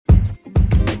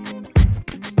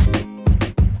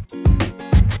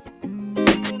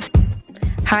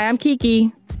Hi, I'm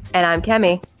Kiki. And I'm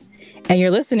Kemi. And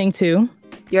you're listening to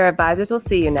Your Advisors Will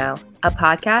See You Now, a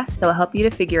podcast that will help you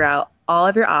to figure out all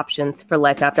of your options for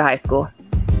life after high school.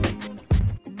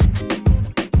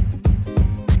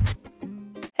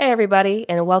 Hey, everybody,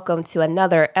 and welcome to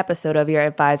another episode of Your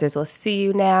Advisors Will See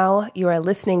You Now. You are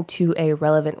listening to a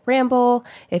Relevant Ramble.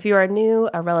 If you are new,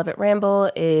 a Relevant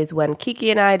Ramble is when Kiki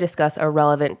and I discuss a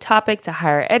relevant topic to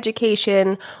higher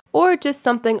education or just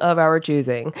something of our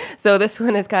choosing. So this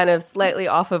one is kind of slightly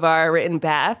off of our written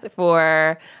path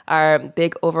for our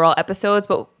big overall episodes,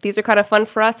 but these are kind of fun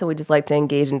for us, and we just like to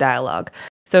engage in dialogue.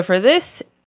 So for this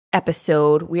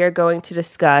episode, we are going to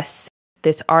discuss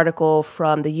this article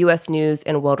from the U.S. News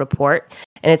and World Report,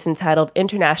 and it's entitled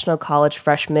International College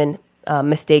Freshmen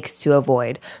Mistakes to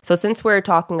Avoid. So since we're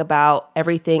talking about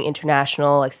everything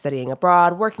international, like studying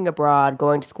abroad, working abroad,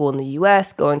 going to school in the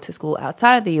U.S., going to school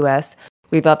outside of the U.S.,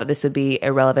 we thought that this would be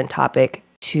a relevant topic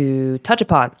to touch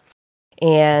upon.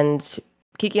 And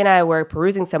Kiki and I were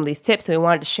perusing some of these tips, and we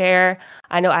wanted to share.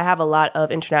 I know I have a lot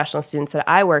of international students that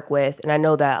I work with, and I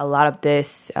know that a lot of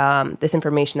this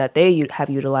information that they have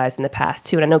utilized in the past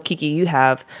too. And I know, Kiki, you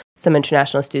have some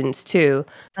international students too.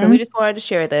 So we just wanted to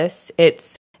share this.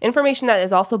 It's information that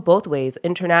is also both ways.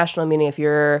 International, meaning if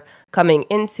you're coming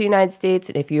into the United States,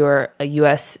 and if you're a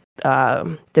U.S.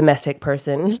 Domestic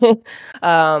person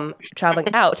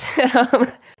traveling out,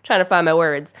 trying to find my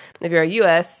words. If you're a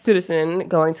U.S. citizen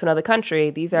going to another country,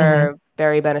 these are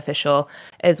very beneficial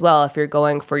as well if you're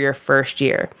going for your first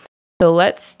year. So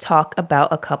let's talk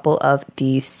about a couple of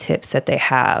these tips that they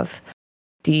have.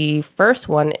 The first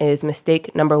one is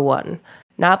mistake number 1,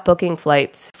 not booking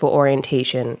flights for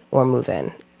orientation or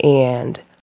move-in. And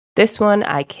this one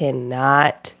I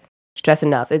cannot stress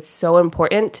enough. It's so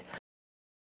important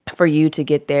for you to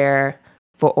get there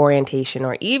for orientation,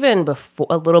 or even before,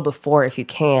 a little before if you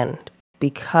can,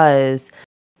 because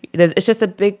it's just a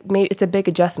big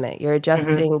adjustment. You're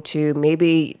adjusting to,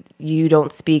 maybe you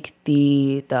don't speak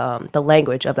the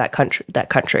language of that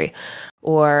country,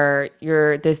 or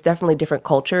there's definitely different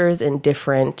cultures and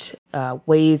different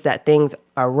ways that things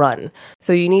are run.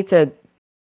 So you need to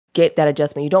get that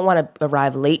adjustment. You don't want to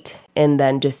arrive late and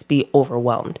then just be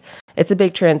overwhelmed. It's a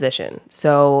big transition.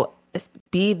 So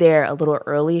be there a little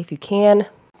early if you can,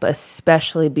 but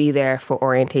especially be there for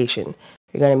orientation.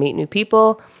 You're going to meet new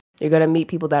people. You're going to meet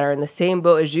people that are in the same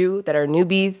boat as you, that are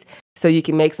newbies, so you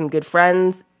can make some good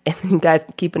friends, and you guys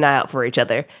can keep an eye out for each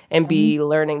other and be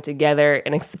learning together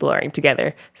and exploring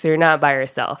together. So you're not by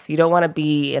yourself. You don't want to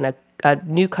be in a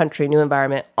new country, new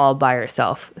environment, all by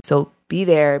yourself. So be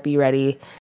there, be ready,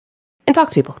 and talk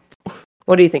to people.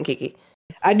 What do you think, Kiki?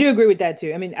 I do agree with that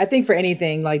too. I mean, I think for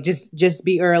anything, like just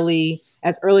be early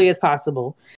as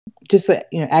possible, just to,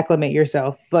 acclimate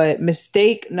yourself. But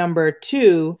mistake number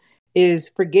 2 is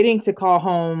forgetting to call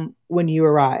home when you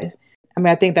arrive. I mean,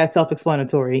 I think that's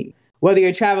self-explanatory. Whether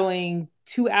you're traveling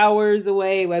 2 hours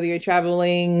away, whether you're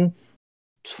traveling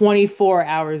 24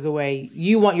 hours away,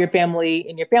 you want your family,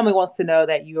 and your family wants to know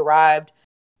that you arrived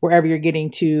wherever you're getting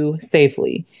to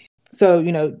safely. So,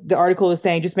 the article is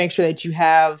saying just make sure that you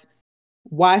have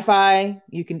Wi-Fi.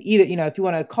 You can either, if you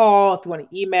want to call, if you want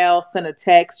to email, send a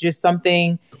text, just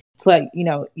something to let,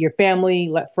 your family,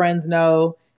 let friends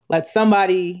know, let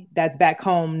somebody that's back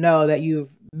home know that you've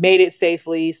made it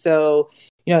safely. So,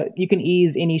 you can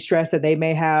ease any stress that they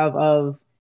may have of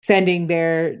sending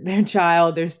their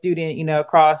child, their student,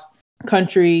 across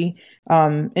country,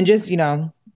 and just,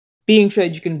 being sure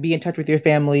that you can be in touch with your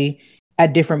family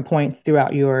at different points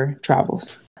throughout your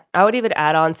travels. I would even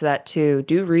add on to that too.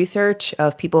 Do research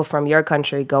of people from your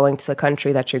country going to the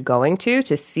country that you're going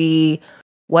to see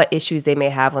what issues they may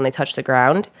have when they touch the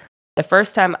ground. The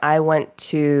first time I went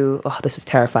to, this was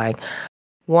terrifying.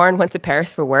 Warren went to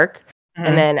Paris for work,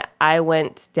 and then I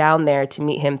went down there to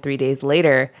meet him 3 days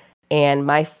later, and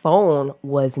my phone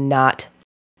was not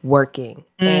working.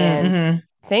 And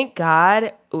thank God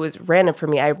it was random for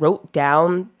me. I wrote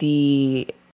down the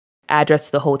address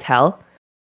to the hotel,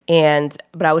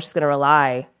 but I was just going to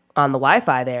rely on the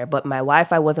Wi-Fi there, but my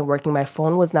Wi-Fi wasn't working. My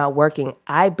phone was not working.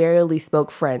 I barely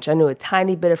spoke French. I knew a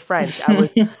tiny bit of French. I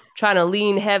was trying to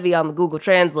lean heavy on the Google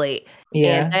Translate.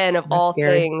 Yeah, and then of all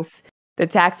things, the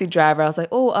taxi driver, I was like,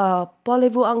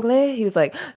 parlez-vous anglais? He was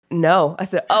like, no. I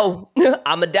said,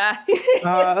 I'ma die.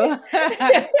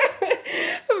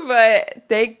 But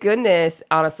thank goodness,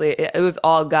 honestly, it was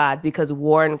all God, because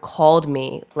Warren called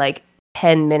me like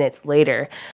 10 minutes later.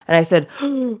 And I said,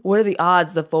 what are the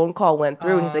odds the phone call went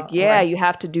through? And he's like, you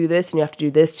have to do this and you have to do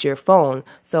this to your phone.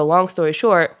 So long story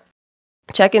short,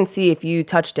 check and see if you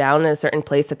touch down in a certain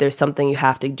place that there's something you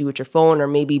have to do with your phone, or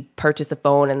maybe purchase a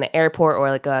phone in the airport, or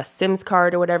like a SIMS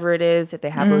card or whatever it is. If they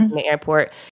have those in the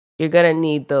airport, you're going to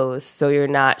need those so you're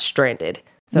not stranded.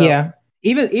 So yeah,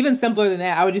 even simpler than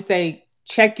that, I would just say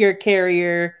check your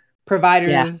carrier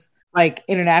providers, like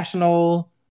international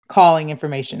calling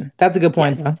information. That's a good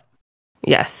point, though.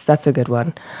 Yes, that's a good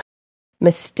one.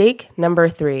 Mistake number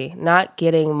 3, not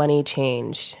getting money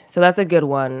changed. So that's a good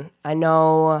one. I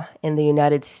know in the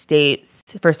United States,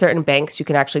 for certain banks, you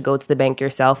can actually go to the bank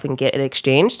yourself and get it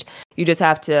exchanged. You just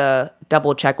have to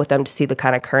double check with them to see the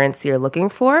kind of currency you're looking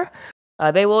for.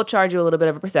 They will charge you a little bit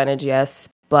of a percentage, yes,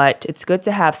 but it's good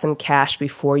to have some cash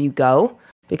before you go,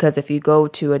 because if you go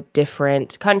to a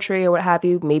different country or what have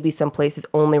you, maybe some places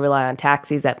only rely on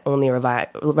taxis that only rely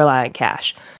on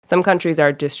cash. Some countries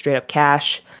are just straight up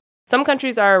cash. Some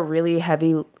countries are really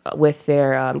heavy with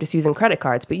their just using credit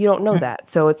cards, but you don't know that.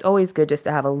 So it's always good just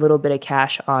to have a little bit of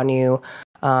cash on you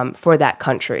for that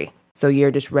country. So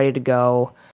you're just ready to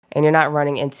go and you're not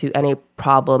running into any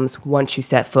problems once you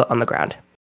set foot on the ground.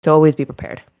 So always be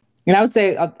prepared. And I would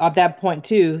say at that point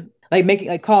too,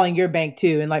 like calling your bank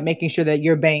too, and like making sure that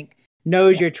your bank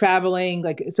knows you're traveling.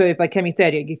 Like, so if, like Kemi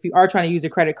said, if you are trying to use a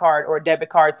credit card or a debit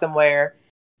card somewhere,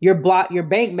 your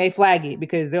bank may flag it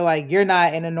because they're like, you're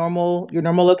not in your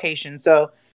normal location.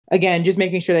 So again, just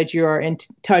making sure that you are in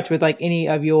touch with like any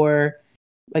of your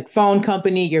like phone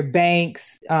company, your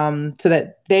banks, so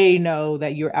that they know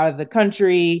that you're out of the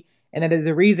country and that there's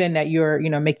a reason that you're,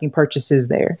 making purchases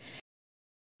there.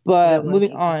 But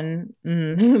moving on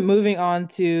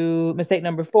to mistake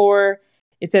number 4,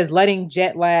 it says letting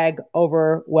jet lag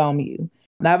overwhelm you.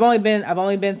 Now I've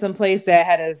only been someplace that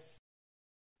had a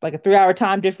 3-hour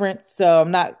time difference, so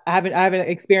I haven't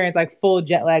experienced like full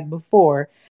jet lag before,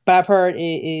 but I've heard it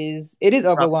is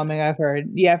overwhelming. Rough.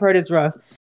 I've heard it's rough.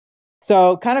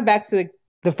 So kind of back to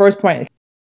the first point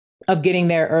of getting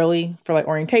there early for like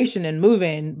orientation and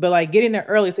move-in, but like getting there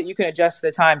early so you can adjust to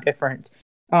the time difference.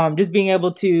 Just being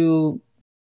able to,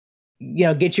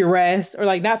 get your rest, or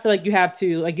like not feel like you have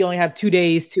to, like you only have 2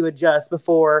 days to adjust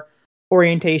before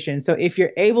orientation. So if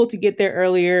you're able to get there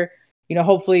earlier,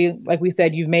 hopefully, like we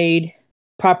said, you've made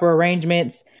proper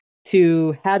arrangements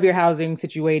to have your housing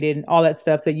situated and all that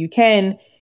stuff, so you can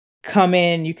come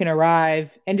in, you can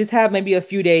arrive, and just have maybe a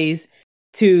few days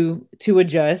to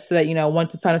adjust, so that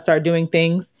once it's time to start doing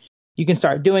things, you can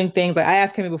start doing things. Like I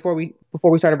asked Kemi before we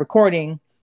started recording,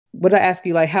 what I ask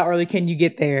you, like, how early can you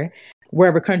get there,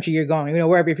 wherever country you're going,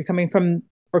 wherever, if you're coming from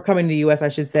or coming to the U.S., I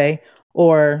should say,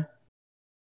 or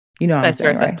I'm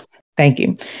saying, right? Thank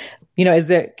you.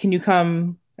 Can you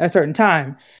come at a certain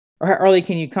time, or how early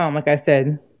can you come? Like I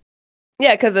said,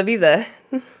 yeah, because of visa.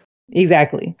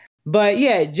 Exactly. But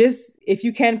yeah, just if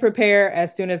you can prepare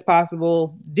as soon as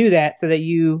possible, do that so that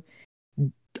you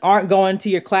aren't going to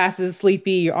your classes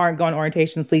sleepy, you aren't going to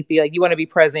orientation sleepy. Like, you want to be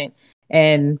present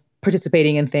and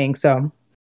participating in things. So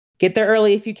get there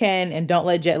early if you can, and don't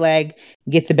let jet lag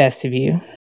get the best of you.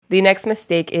 The next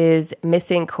mistake is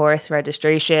missing course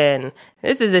registration.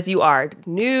 This is if you are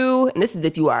new, and this is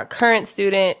if you are a current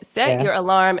student. Set your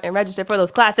alarm and register for those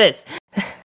classes.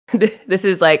 This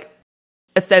is like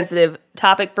a sensitive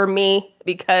topic for me,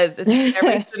 because this is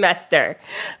every semester.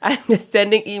 I'm just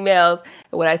sending emails,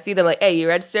 and when I see them, like, hey, you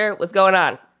register? What's going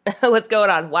on? What's going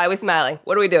on? Why are we smiling?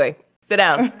 What are we doing? Sit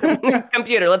down.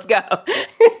 Computer, let's go.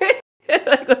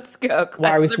 Like, let's go.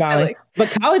 Why are we smiling? But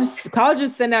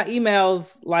colleges send out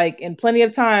emails like in plenty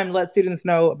of time to let students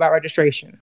know about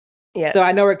registration. Yeah. So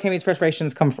I know where Kemi's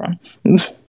frustrations come from.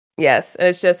 Yes. And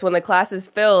it's just when the class is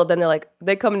filled, then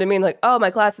they come to me and like, oh,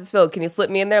 my class is filled. Can you slip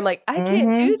me in there? I'm like, I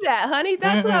can't do that, honey.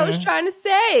 That's what I was trying to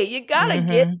say. You got to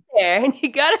get there and you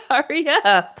got to hurry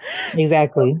up.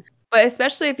 Exactly. But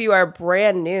especially if you are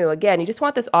brand new, again, you just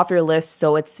want this off your list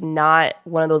so it's not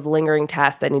one of those lingering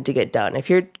tasks that need to get done. If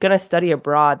you're going to study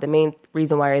abroad, the main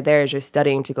reason why you're there is you're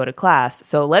studying to go to class.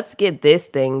 So let's get this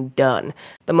thing done.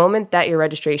 The moment that your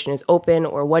registration is open,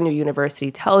 or when your university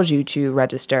tells you to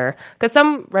register, because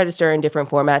some register in different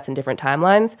formats and different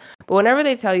timelines, but whenever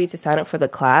they tell you to sign up for the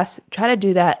class, try to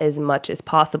do that as much as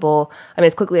possible.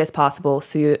 As quickly as possible,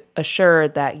 so you assure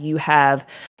that you have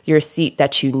your seat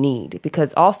that you need.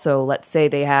 Because also, let's say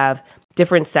they have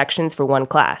different sections for one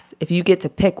class. If you get to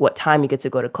pick what time you get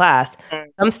to go to class,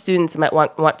 some students might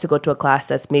want to go to a class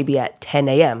that's maybe at 10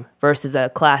 a.m. versus a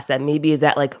class that maybe is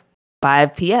at like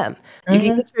 5 p.m. You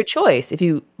can get your choice if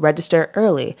you register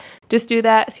early. Just do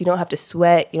that so you don't have to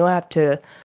sweat. You don't have to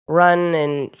run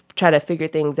and try to figure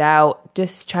things out.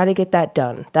 Just try to get that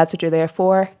done. That's what you're there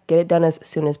for. Get it done as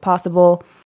soon as possible.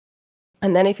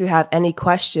 And then if you have any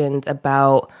questions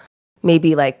about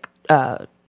maybe like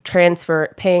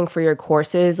paying for your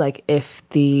courses, like if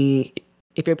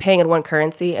you're paying in one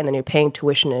currency and then you're paying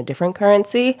tuition in a different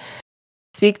currency,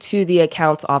 speak to the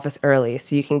accounts office early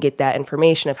so you can get that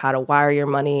information of how to wire your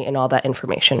money and all that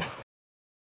information.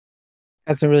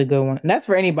 That's a really good one. And that's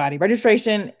for anybody.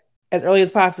 Registration as early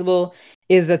as possible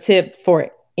is a tip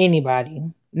for anybody,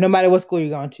 no matter what school you're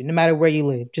going to, no matter where you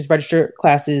live. Just register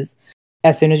classes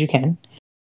as soon as you can.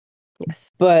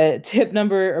 Yes. But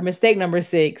mistake number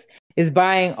 6 is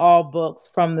buying all books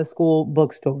from the school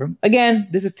bookstore. Again,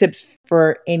 this is tips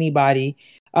for anybody.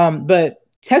 But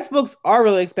textbooks are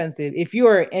really expensive. If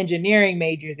you're engineering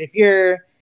majors, if you're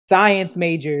science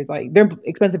majors, like they're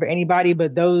expensive for anybody,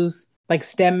 but those like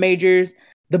STEM majors,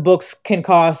 the books can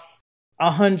cost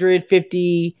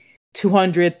 $150,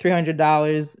 $200,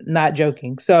 $300, not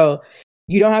joking. So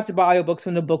you don't have to buy all your books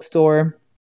from the bookstore.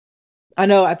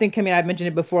 I think Kimmy and I mentioned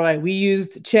it before, like we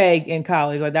used Chegg in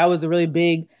college. Like that was a really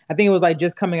big, I think it was like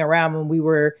just coming around when we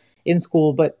were in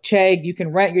school. But Chegg, you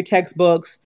can rent your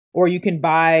textbooks or you can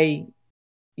buy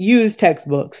used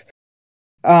textbooks.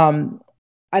 I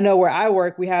know where I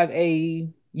work, we have a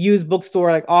used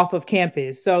bookstore like off of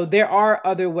campus. So there are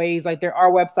other ways, like there are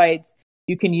websites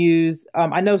you can use.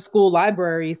 I know school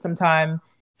libraries sometimes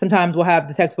will have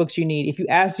the textbooks you need. If you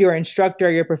ask your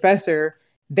instructor, your professor,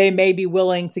 they may be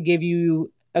willing to give you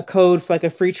a code for like a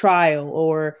free trial,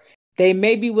 or they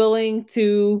may be willing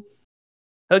to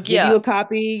give you a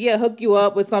copy, hook you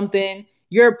up with something.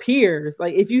 Your peers,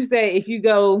 like if you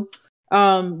go,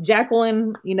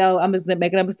 Jacqueline, I'm just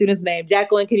making up a student's name.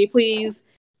 Jacqueline, can you please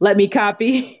let me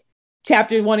copy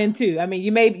chapters 1 and 2? I mean,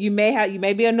 you may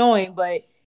be annoying, but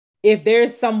if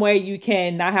there's some way you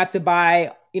can not have to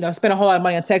buy, spend a whole lot of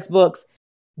money on textbooks,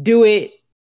 do it.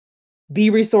 Be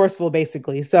resourceful,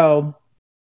 basically. So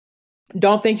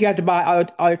don't think you have to buy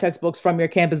all your textbooks from your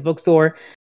campus bookstore.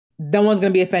 No one's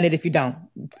going to be offended if you don't.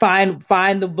 Find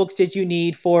the books that you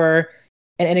need for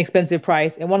an inexpensive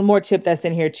price. And one more tip that's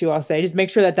in here too, I'll say, just make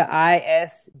sure that the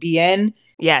ISBN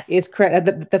is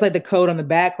correct. That's like the code on the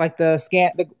back, like the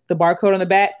barcode on the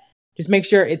back. Just make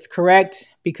sure it's correct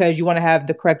because you want to have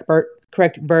the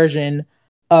correct version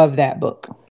of that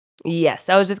book. Yes,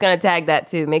 I was just going to tag that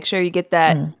too. Make sure you get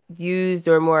that used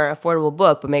or more affordable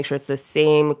book, but make sure it's the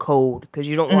same code because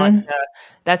you don't want to.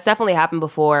 That's definitely happened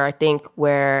before, I think,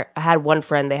 where I had one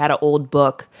friend, they had an old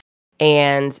book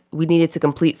and we needed to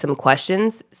complete some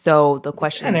questions. So the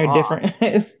questions and they're different.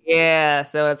 Yeah,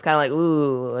 so it's kind of like,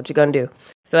 ooh, what you going to do?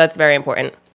 So that's very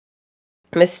important.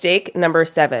 Mistake number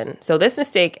 7. So this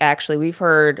mistake, actually, we've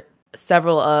heard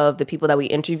several of the people that we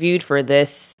interviewed for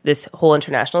this whole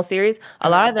international series, a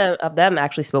lot of them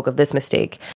actually spoke of this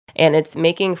mistake. And it's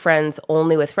making friends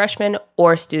only with freshmen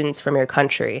or students from your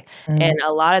country. And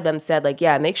a lot of them said, like,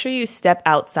 yeah, make sure you step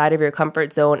outside of your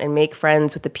comfort zone and make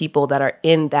friends with the people that are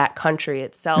in that country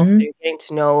itself. So you're getting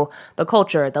to know the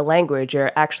culture, the language.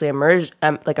 You're actually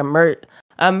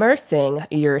immersing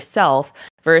yourself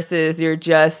versus you're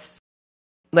just,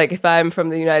 like, if I'm from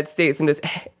the United States, I'm just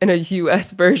in a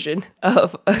U.S. version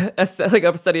of a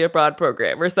study abroad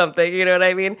program or something. You know what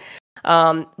I mean?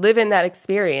 Live in that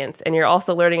experience, and you're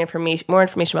also learning more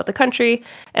information about the country,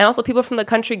 and also people from the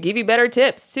country give you better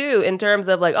tips too in terms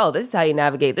of like, oh, this is how you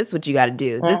navigate. This is what you got to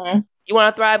do. This, you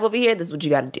want to thrive over here. This is what you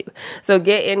got to do. So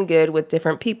get in good with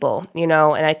different people, and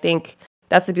I think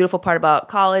that's the beautiful part about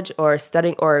college or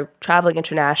studying or traveling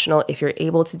international. If you're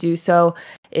able to do so,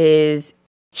 is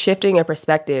shifting your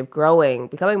perspective, growing,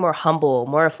 becoming more humble,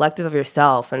 more reflective of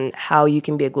yourself and how you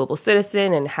can be a global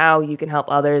citizen and how you can help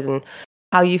others and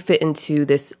how you fit into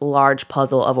this large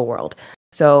puzzle of a world.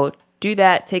 So do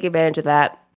that, take advantage of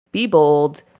that, be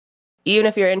bold. Even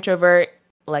if you're an introvert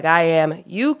like I am,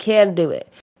 you can do it.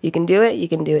 You can do it, you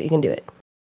can do it, you can do it.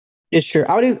 It's true.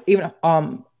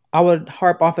 I would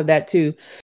harp off of that too.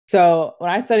 So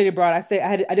when I studied abroad,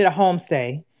 I did a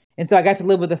homestay. And so I got to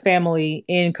live with a family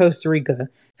in Costa Rica.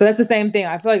 So that's the same thing.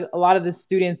 I feel like a lot of the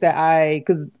students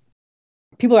because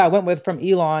people I went with from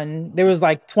Elon, there was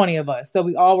like 20 of us. So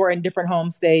we all were in different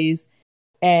homestays.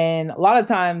 And a lot of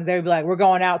times they would be like, we're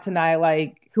going out tonight.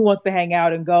 Like, who wants to hang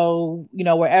out and go,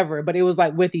 wherever. But it was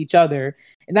like with each other.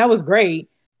 And that was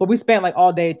great. But we spent like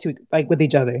all day with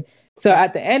each other. So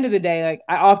at the end of the day, like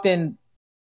I often,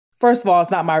 first of all,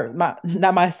 it's not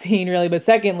my scene really. But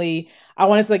secondly, I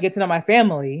wanted to get to know my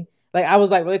family. Like I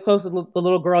was like really close to the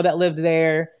little girl that lived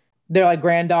there, their like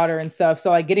granddaughter and stuff. So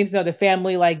like getting to know the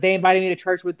family, like they invited me to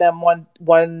church with them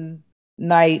one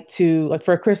night to like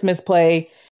for a Christmas play.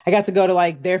 I got to go to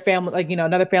like their family, like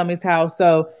another family's house.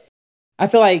 So I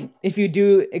feel like if you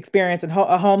do experience a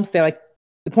homestay, like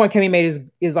the point Kemi made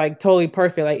is like totally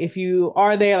perfect. Like if you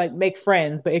are there, like make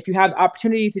friends, but if you have the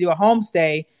opportunity to do a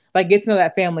homestay, like get to know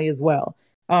that family as well.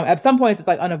 At some points it's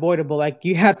like unavoidable. Like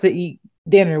you have to eat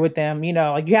dinner with them,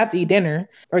 like you have to eat dinner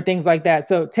or things like that.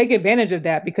 So take advantage of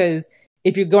that, because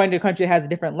if you're going to a country that has a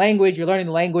different language, you're learning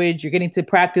the language, you're getting to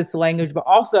practice the language, but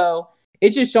also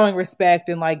it's just showing respect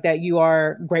and like that you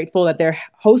are grateful that they're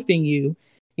hosting you.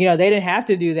 They didn't have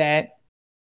to do that.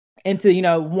 And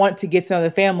to, want to get to know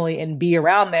the family and be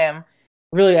around them,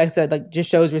 really, like I said, like just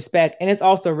shows respect. And it's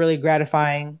also really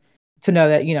gratifying to know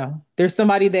that, there's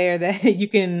somebody there that you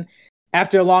can,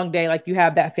 after a long day, like you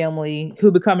have that family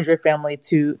who becomes your family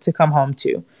to come home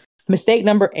to. Mistake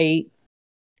number 8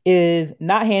 is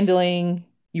not handling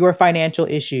your financial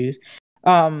issues.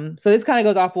 So this kind of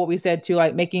goes off what we said too,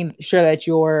 like making sure that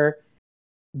your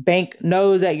bank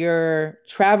knows that you're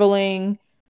traveling,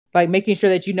 like making sure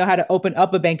that you know how to open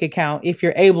up a bank account if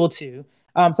you're able to.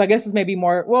 So I guess it's maybe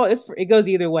more, well, it goes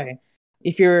either way.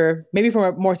 If you're maybe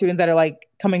for more students that are like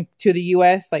coming to the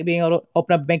US, like being able to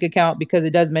open up a bank account, because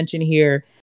it does mention here,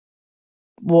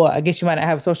 well, I guess you might not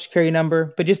have a social security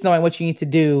number, but just knowing what you need to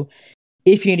do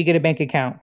if you need to get a bank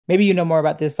account. Maybe you know more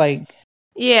about this, like.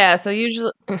 Yeah, so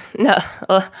usually, no,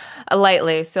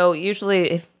 lightly. So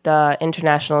usually if the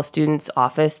international students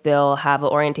office, they'll have an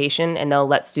orientation and they'll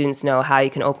let students know how you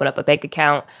can open up a bank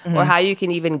account or how you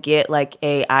can even get like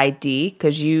a ID,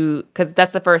 because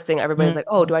that's the first thing everybody's like,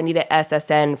 oh, do I need an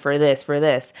SSN for this, for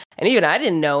this? And even I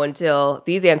didn't know until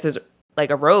these answers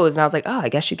like arose, and I was like, oh, I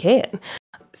guess you can.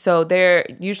 So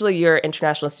usually your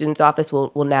international students office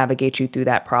will navigate you through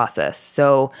that process.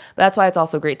 So that's why it's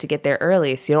also great to get there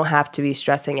early, so you don't have to be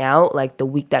stressing out like the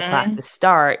week that classes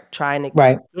start, trying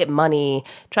to get money,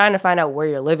 trying to find out where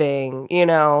you're living,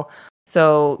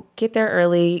 So get there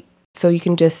early so you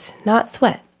can just not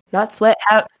sweat,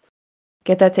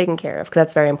 get that taken care of, because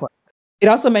that's very important. It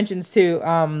also mentions too,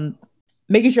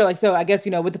 making sure, like, so I guess,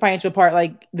 with the financial part,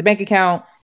 like the bank account,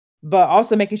 but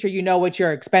also making sure you know what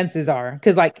your expenses are.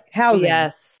 Because like housing,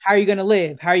 yes. How are you going to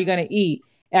live? How are you going to eat?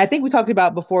 And I think we talked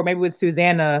about before, maybe with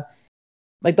Susanna,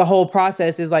 like the whole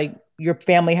process is like your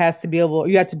family you have to be able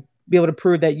to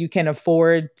prove that you can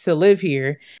afford to live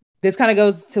here. This kind of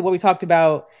goes to what we talked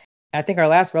about, I think our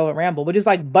last Relevant Ramble, which is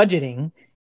like budgeting.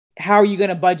 How are you going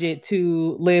to budget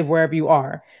to live wherever you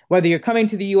are? Whether you're coming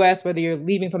to the US, whether you're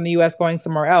leaving from the US, going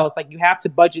somewhere else, like you have to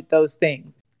budget those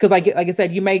things. Because like I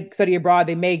said, you may study abroad,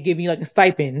 they may give you like a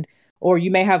stipend, or you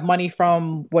may have money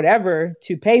from whatever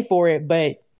to pay for it,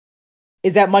 but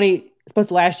is that money supposed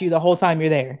to last you the whole time you're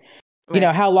there? Right.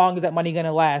 How long is that money going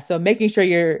to last? So making sure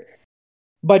you're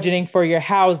budgeting for your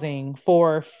housing,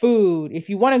 for food, if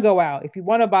you want to go out, if you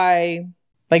want to buy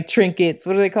like trinkets,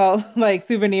 what do they call like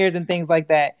souvenirs and things like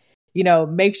that,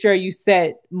 make sure you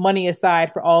set money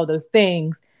aside for all of those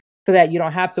things so that you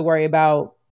don't have to worry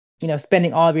about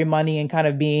spending all of your money and kind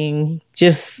of being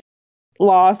just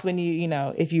lost when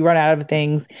if you run out of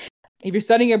things. If you're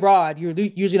studying abroad, you're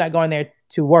usually not going there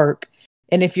to work.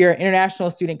 And if you're an international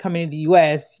student coming to the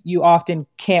US, you often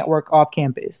can't work off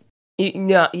campus.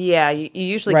 You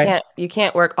usually can't. You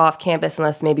can't work off campus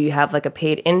unless maybe you have like a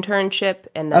paid internship.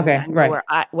 And then where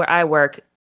I work,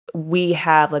 we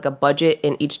have like a budget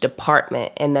in each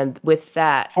department, and then with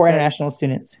that for international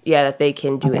students, that they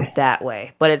can do it that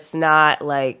way. But it's not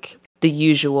like the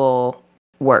usual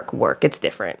work. It's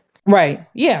different, right?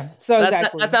 Yeah. So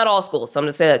that's not all schools. So I'm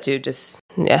gonna say that too. Just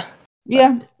yeah.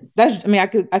 That's. I mean, I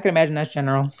could imagine that's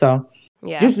general. So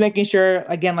just making sure,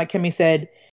 again, like Kemi said,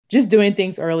 just doing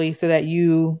things early so that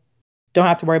you don't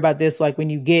have to worry about this like when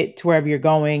you get to wherever you're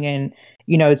going and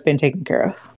it's been taken care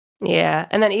of. Yeah,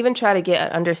 and then even try to get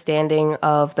an understanding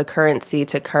of the currency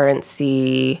to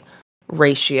currency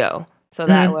ratio. So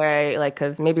that way, like,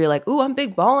 because maybe you're like, ooh, I'm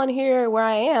big ballin' here where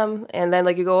I am. And then,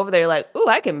 like, you go over there, you're like, ooh,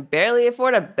 I can barely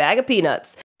afford a bag of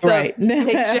peanuts. So right.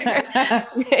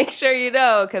 make sure you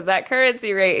know, because that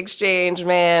currency rate exchange,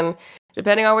 man,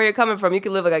 depending on where you're coming from, you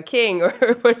can live like a king. Or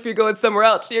if you're going somewhere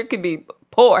else, you could be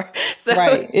poor. So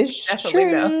right. It's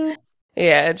true. Know.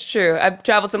 Yeah, it's true. I've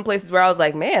traveled some places where I was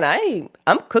like, man,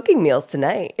 I'm cooking meals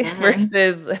tonight.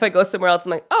 Versus if I go somewhere else,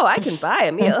 I'm like, oh, I can buy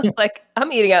a meal. Like,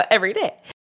 I'm eating out every day.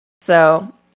 So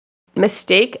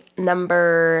mistake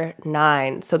number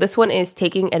 9. So this one is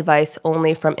taking advice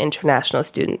only from international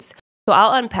students. So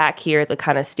I'll unpack here the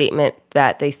kind of statement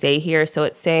that they say here. So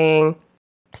it's saying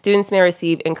students may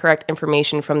receive incorrect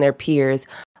information from their peers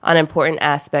on important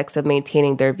aspects of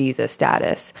maintaining their visa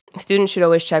status. Students should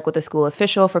always check with the school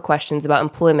official for questions about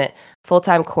employment,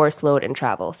 full-time course load, and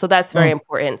travel. So that's very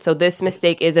important. So this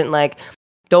mistake isn't like,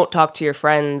 don't talk to your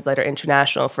friends that are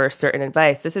international for certain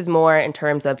advice. This is more in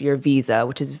terms of your visa,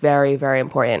 which is very, very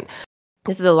important.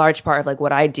 this is a large part of like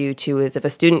what I do too, is if a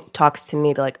student talks to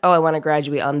me, they're like, oh, I want to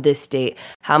graduate on this date.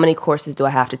 How many courses do I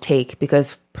have to take?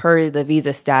 Because per the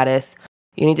visa status,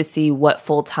 you need to see what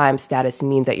full-time status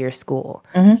means at your school.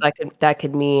 Mhm. So that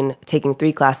could mean taking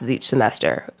 3 classes each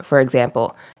semester, for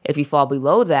example. If you fall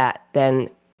below that, then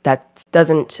that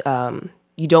doesn't,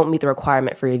 you don't meet the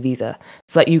requirement for your visa,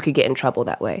 so that you could get in trouble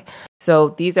that way.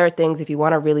 So these are things, if you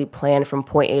want to really plan from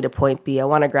point A to point B, I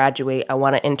want to graduate, I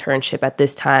want an internship at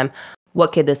this time.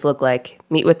 What could this look like?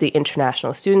 Meet with the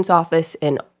International Students Office,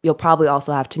 and you'll probably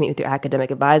also have to meet with your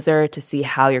academic advisor to see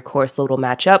how your course load will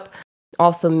match up.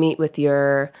 Also meet with the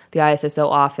ISSO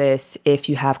office if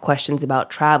you have questions about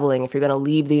traveling, if you're going to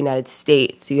leave the United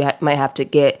States. You might have to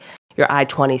get your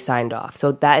I-20 signed off.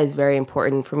 So that is very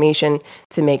important information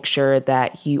to make sure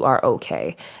that you are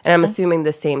okay. And I'm assuming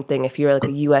the same thing if you're like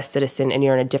a US citizen and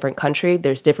you're in a different country,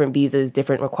 there's different visas,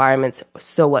 different requirements,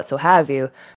 so have you.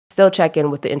 Still check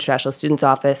in with the International Students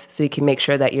Office so you can make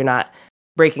sure that you're not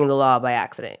breaking the law by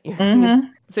accident.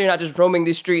 So you're not just roaming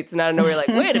these streets and out of nowhere like,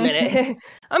 wait a minute,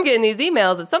 I'm getting these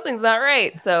emails and something's not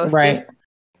right. So just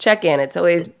check in. It's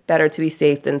always better to be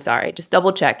safe than sorry. Just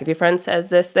double check. If your friend says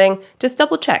this thing, just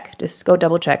double check. Just go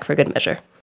double check for good measure.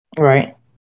 Right.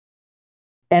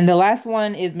 And the last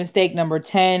one is mistake number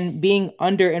 10, being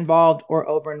under involved or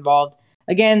over involved.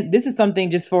 Again, this is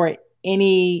something just for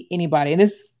anybody. And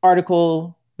this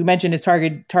article we mentioned is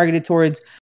targeted towards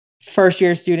first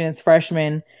year students,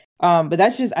 freshmen. But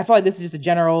that's just, I feel like this is just a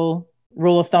general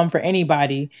rule of thumb for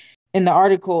anybody. In the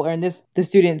article, or in this, the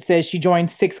student says she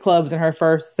joined 6 clubs in her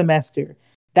first semester.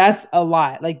 That's a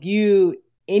lot. Like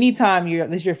anytime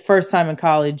this is your first time in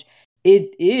college,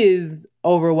 it is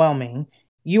overwhelming.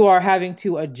 You are having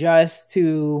to adjust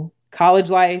to college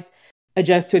life,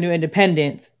 adjust to a new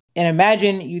independence. And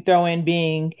imagine you throw in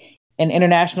being an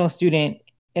international student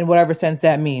in whatever sense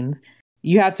that means.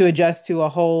 You have to adjust to a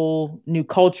whole new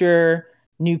culture,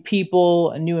 new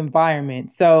people, a new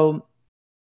environment. So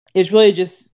it's really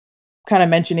just kind of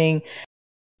mentioning,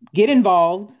 get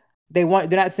involved. They're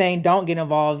not saying don't get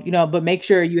involved, but make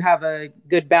sure you have a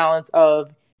good balance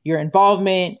of your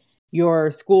involvement,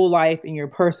 your school life, and your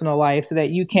personal life, so that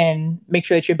you can make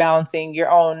sure that you're balancing your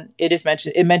own.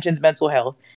 It mentions mental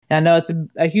health. And I know it's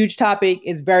a huge topic.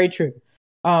 It's very true.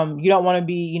 You don't want to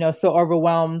be, so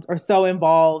overwhelmed or so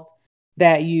involved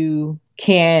that you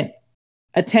can't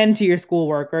attend to your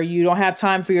schoolwork, or you don't have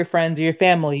time for your friends or your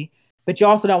family, but you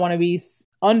also don't want to be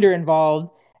under involved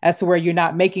as to where you're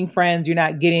not making friends, you're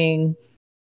not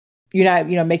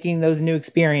making those new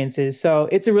experiences. So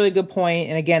it's a really good point.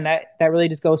 And again, that really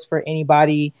just goes for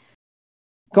anybody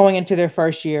going into their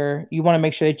first year. You want to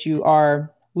make sure that you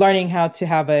are learning how to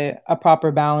have a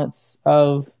proper balance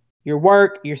of your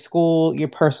work, your school, your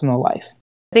personal life.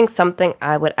 I think something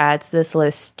I would add to this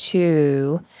list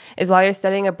too is while you're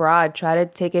studying abroad, try to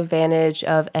take advantage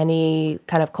of any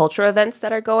kind of cultural events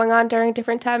that are going on during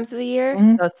different times of the year.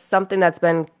 Mm-hmm. So something that's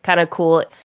been kind of cool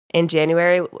in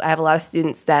January, I have a lot of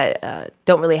students that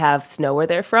don't really have snow where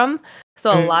they're from.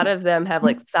 So a lot of them have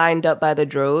signed up by the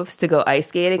droves to go ice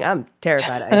skating. I'm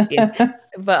terrified of ice skating.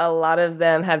 But a lot of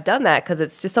them have done that because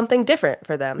it's just something different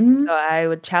for them. Mm-hmm. So I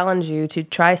would challenge you to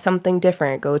try something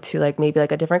different. Go to maybe a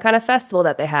different kind of festival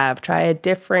that they have. Try a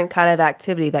different kind of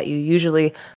activity that you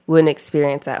usually wouldn't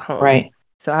experience at home. Right.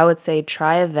 So I would say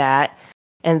try that.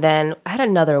 And then I had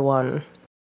another one.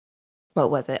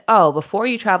 What was it? Oh, before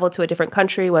you travel to a different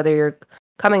country, whether you're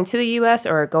coming to the U.S.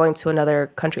 or going to another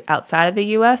country outside of the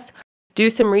U.S., do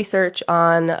some research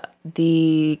on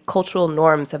the cultural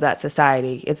norms of that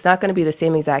society. It's not going to be the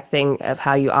same exact thing of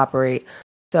how you operate.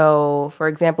 So, for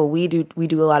example, we do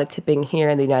a lot of tipping here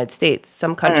in the United States.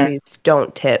 Some countries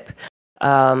don't tip.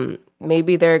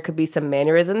 Maybe there could be some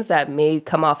mannerisms that may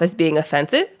come off as being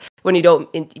offensive when you don't,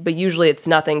 but usually it's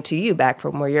nothing to you back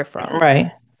from where you're from.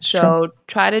 Right. So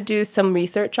try to do some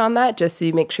research on that just so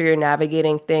you make sure you're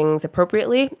navigating things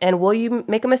appropriately. And will you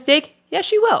make a mistake?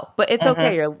 Yes, you will. But it's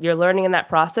okay. You're learning in that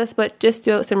process, but just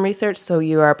do some research so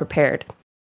you are prepared.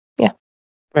 Yeah.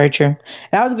 Very true.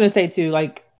 And I was going to say too,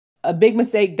 a big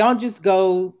mistake, don't just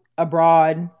go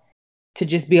abroad to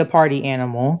just be a party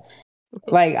animal.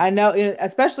 I know,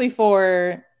 especially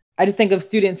I just think of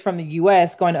students from the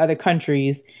US going to other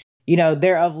countries.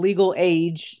 They're of legal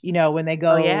age, when they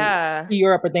go to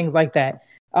Europe or things like that.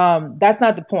 That's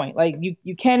not the point.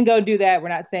 You can go do that. We're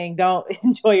not saying don't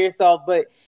enjoy yourself, but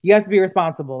you have to be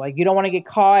responsible. You don't want to get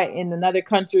caught in another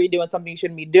country doing something you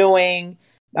shouldn't be doing.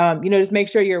 Just make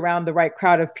sure you're around the right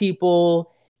crowd of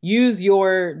people. Use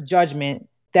your judgment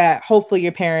that hopefully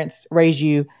your parents raised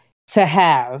you to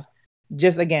have.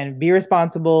 Just, again, be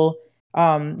responsible,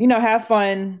 have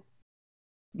fun.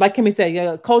 like Kimmy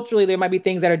said, culturally, there might be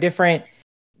things that are different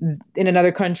in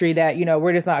another country that,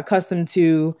 we're just not accustomed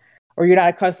to, or you're not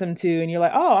accustomed to, and you're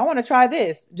like, oh, I want to try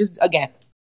this. Just, again,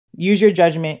 use your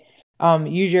judgment,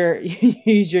 use your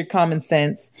use your common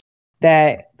sense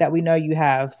that we know you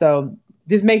have. So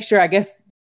just make sure, I guess,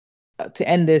 to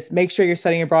end this, make sure you're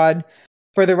studying abroad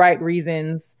for the right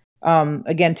reasons.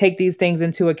 Again, take these things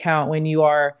into account when you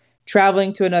are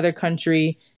traveling to another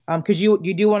country, because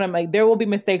you do want to make, there will be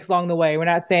mistakes along the way. We're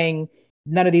not saying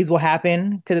none of these will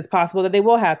happen, because it's possible that they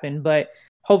will happen, but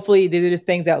hopefully these are just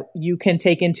things that you can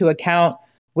take into account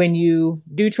when you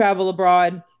do travel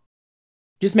abroad.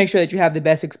 Just make sure that you have the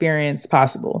best experience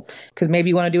possible, because maybe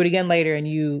you want to do it again later, and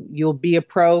you'll be a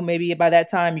pro. Maybe by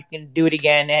that time you can do it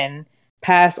again and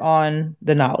pass on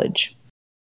the knowledge.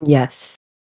 Yes.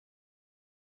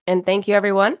 And thank you,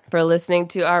 everyone, for listening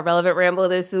to our Relevant Ramble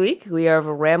this week. We have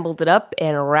rambled it up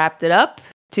and wrapped it up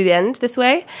to the end this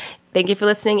way. Thank you for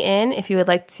listening in. If you would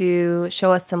like to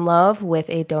show us some love with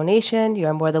a donation, you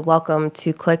are more than welcome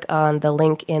to click on the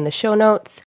link in the show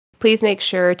notes. Please make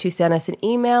sure to send us an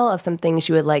email of some things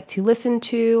you would like to listen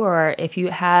to, or if you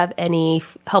have any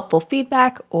helpful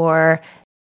feedback, or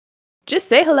just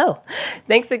say hello.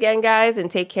 Thanks again, guys, and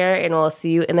take care, and we'll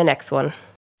see you in the next one.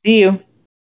 See you.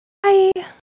 Bye.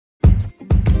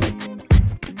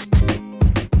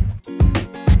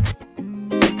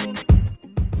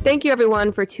 Thank you,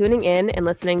 everyone, for tuning in and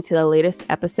listening to the latest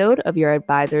episode of Your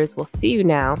Advisors Will See You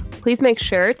Now. Please make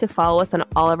sure to follow us on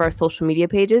all of our social media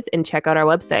pages and check out our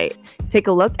website. Take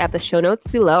a look at the show notes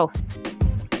below.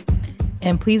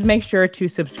 And please make sure to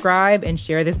subscribe and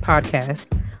share this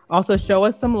podcast. Also, show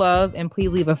us some love and please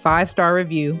leave a 5-star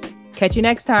review. Catch you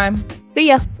next time. See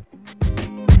ya.